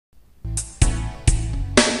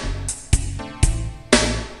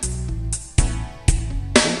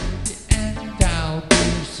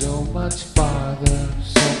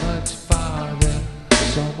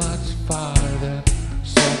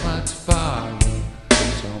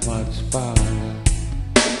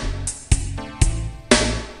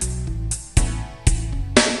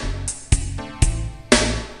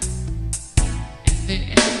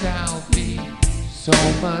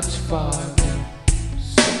much farther,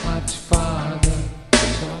 so much farther,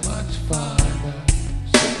 so much farther,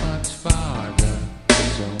 so much farther,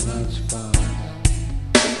 so much farther.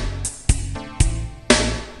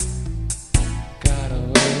 Got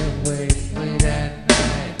away late at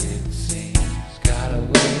night, it seems. Got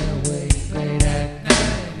away late at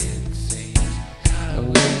night, it seems. Got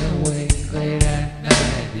away late at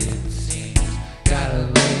night, it seems. Got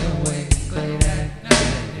away late at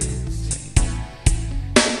night, it seems.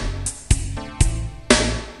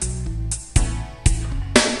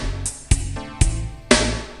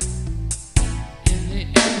 In the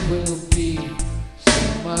end we'll be so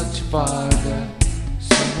much farther,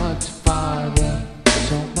 so much farther,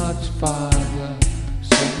 so much farther,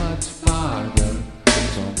 so much farther,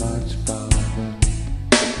 so much farther.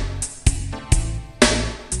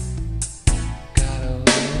 Got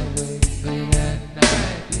away late at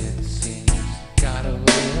night, it seems. Got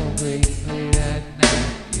away late at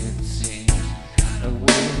night, it seems. Got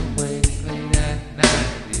away late at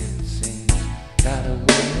night, it seems. Got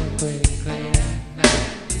away late at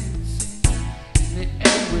night, it seems. In the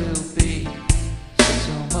end we'll be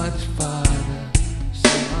so much farther,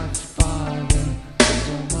 so much farther,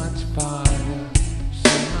 so much farther,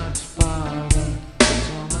 so much farther, so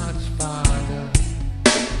much farther,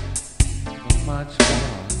 so much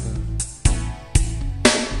farther.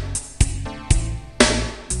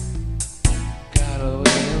 Got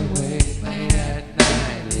away late at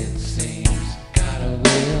night, it seems. Got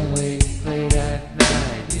away late at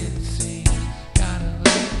night, it seems. Got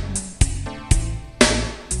away.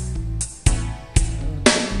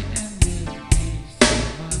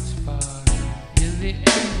 In the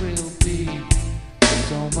end we'll be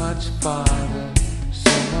so much farther,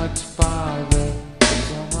 so much farther.